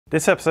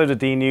This episode of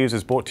DNews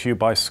is brought to you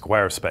by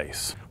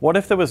Squarespace. What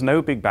if there was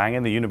no Big Bang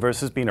and the universe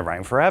has been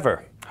around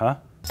forever? Huh?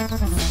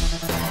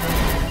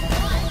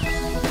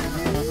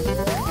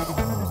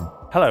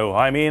 Hello,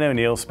 I'm Ian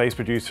O'Neill, space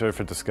producer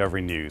for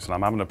Discovery News, and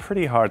I'm having a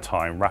pretty hard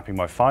time wrapping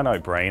my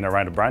finite brain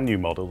around a brand new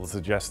model that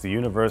suggests the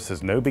universe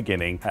has no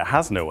beginning, it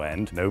has no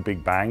end, no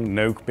Big Bang,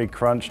 no Big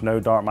Crunch, no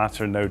dark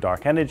matter, no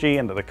dark energy,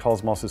 and that the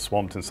cosmos is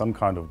swamped in some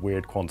kind of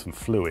weird quantum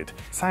fluid.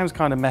 Sounds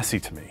kind of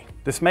messy to me.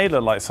 This may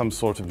look like some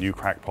sort of new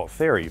crackpot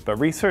theory, but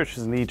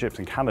researchers in Egypt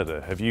and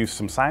Canada have used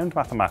some sound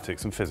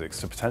mathematics and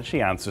physics to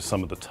potentially answer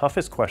some of the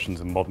toughest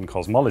questions in modern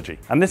cosmology.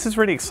 And this is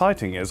really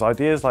exciting, as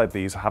ideas like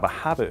these have a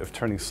habit of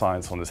turning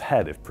science on its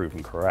head if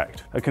proven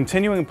correct. A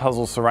continuing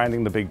puzzle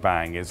surrounding the Big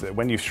Bang is that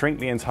when you shrink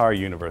the entire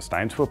universe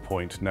down to a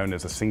point known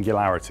as a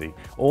singularity,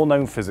 all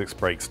known physics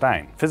breaks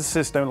down.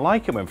 Physicists don't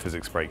like it when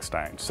physics breaks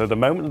down, so the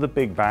moment of the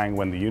Big Bang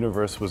when the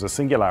universe was a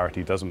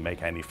singularity doesn't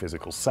make any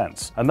physical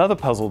sense. Another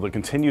puzzle that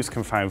continues to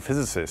confound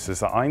physicists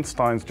is that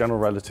Einstein's general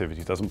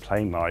relativity doesn't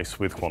play nice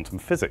with quantum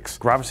physics.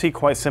 Gravity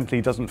quite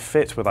simply doesn't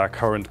fit with our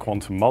current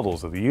quantum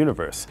models of the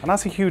universe, and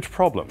that's a huge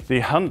problem.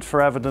 The hunt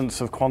for evidence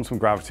of quantum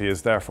gravity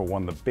is therefore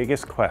one of the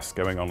biggest quests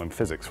going on in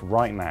physics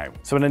right now.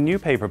 So in a new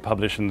paper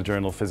published in the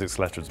journal Physics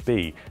Letters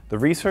B, the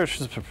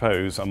researchers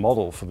propose a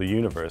model for the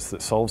universe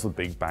that solves the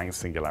Big Bang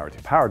singularity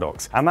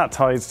paradox, and that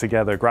ties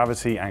together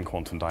gravity and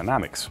quantum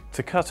dynamics.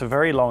 To cut a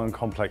very long and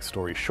complex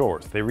story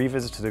short, they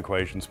revisited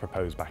equations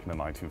proposed back in the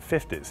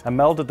 1950s and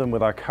melded them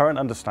with our current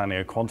understanding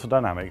of quantum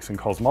dynamics and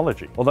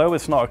cosmology. Although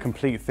it's not a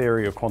complete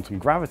theory of quantum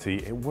gravity,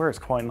 it works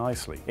quite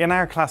nicely. In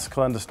our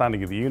classical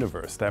understanding of the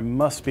universe, there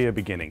must be a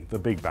beginning, the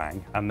Big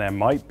Bang, and there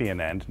might be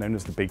an end known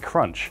as the Big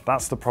Crunch.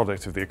 That's the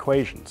product of the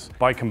equations.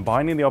 By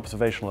combining the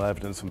observational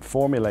evidence and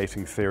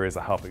formulating theories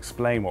that help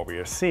explain what we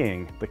are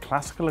seeing, the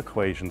classical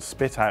equations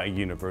spit out a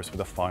universe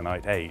with a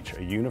finite age,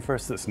 a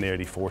universe that's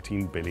nearly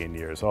 14 billion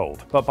years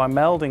old. But by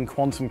melding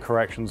quantum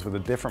corrections with a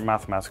different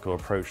mathematical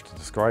approach to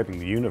describing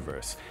the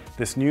universe,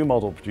 this new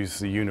model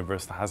produces a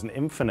universe that has an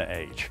infinite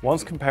age.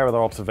 Once compared with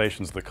our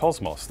observations of the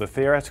cosmos, the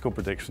theoretical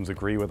predictions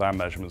agree with our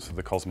measurements of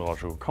the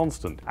cosmological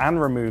constant,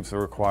 and removes the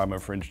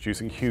requirement for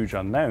introducing huge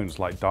unknowns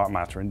like dark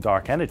matter and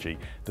dark energy,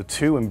 the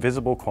two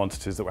invisible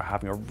quantities that we're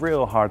having a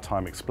real hard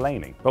time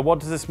explaining. But what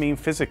does this mean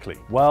physically?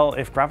 Well,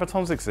 if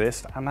gravitons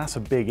exist, and that's a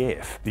big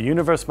if, the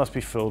universe must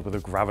be filled with a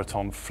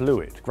graviton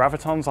fluid.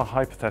 Gravitons are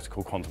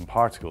hypothetical quantum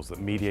particles that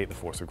mediate the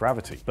force of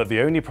gravity. But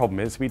the only problem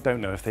is we don't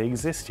know if they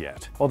exist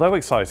yet. Although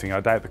exciting, I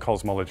doubt the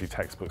cosmology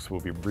textbooks will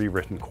be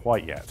rewritten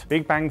quite yet.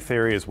 Big Bang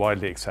theory is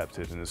widely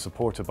accepted and is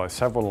supported by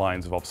several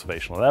lines of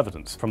observational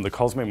evidence, from the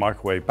cosmic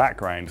microwave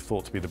background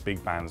thought to be the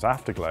Big Bang's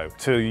afterglow,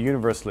 to a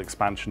universal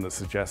expansion that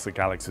suggests that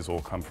galaxies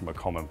all come from a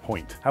common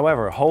point.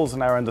 However, holes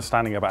in our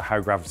understanding about how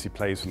gravity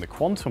plays in the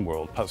quantum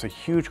world puts a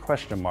huge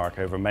question mark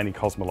over many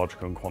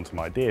cosmological and quantum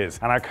ideas,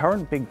 and our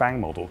current Big Bang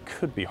model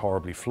could be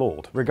horribly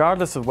flawed.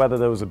 Regardless of whether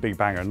there was a Big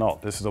Bang or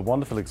not, this is a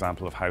wonderful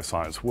example of how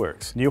science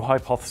works. New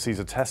hypotheses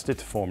are tested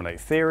to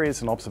formulate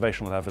theories, and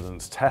observational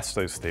evidence tests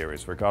those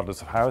theories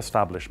regardless of how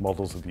established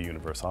models of the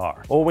universe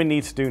are. All we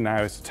need to do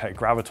now is detect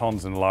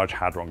gravitons in a Large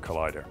Hadron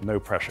Collider. No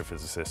pressure,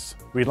 physicists.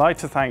 We'd like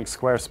to thank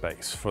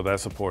Squarespace for their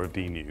support of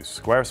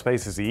DNews.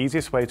 Squarespace is the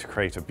easiest way to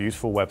create a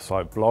beautiful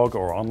website, blog,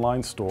 or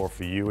online store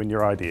for you and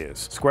your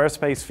ideas.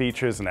 Squarespace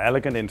features an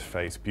elegant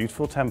interface,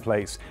 beautiful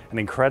templates, and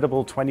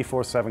incredible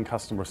 24/7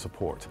 customer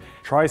support.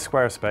 Try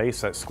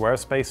Squarespace at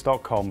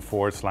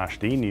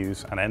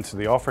squarespace.com/DNews and enter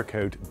the offer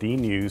code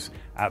DNews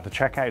at the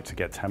checkout to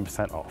get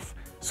 10% off.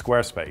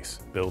 Squarespace,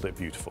 build it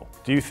beautiful.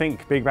 Do you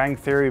think Big Bang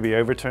theory will be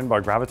overturned by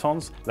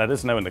gravitons? Let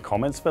us know in the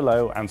comments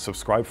below and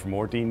subscribe for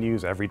more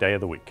DNews every day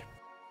of the week.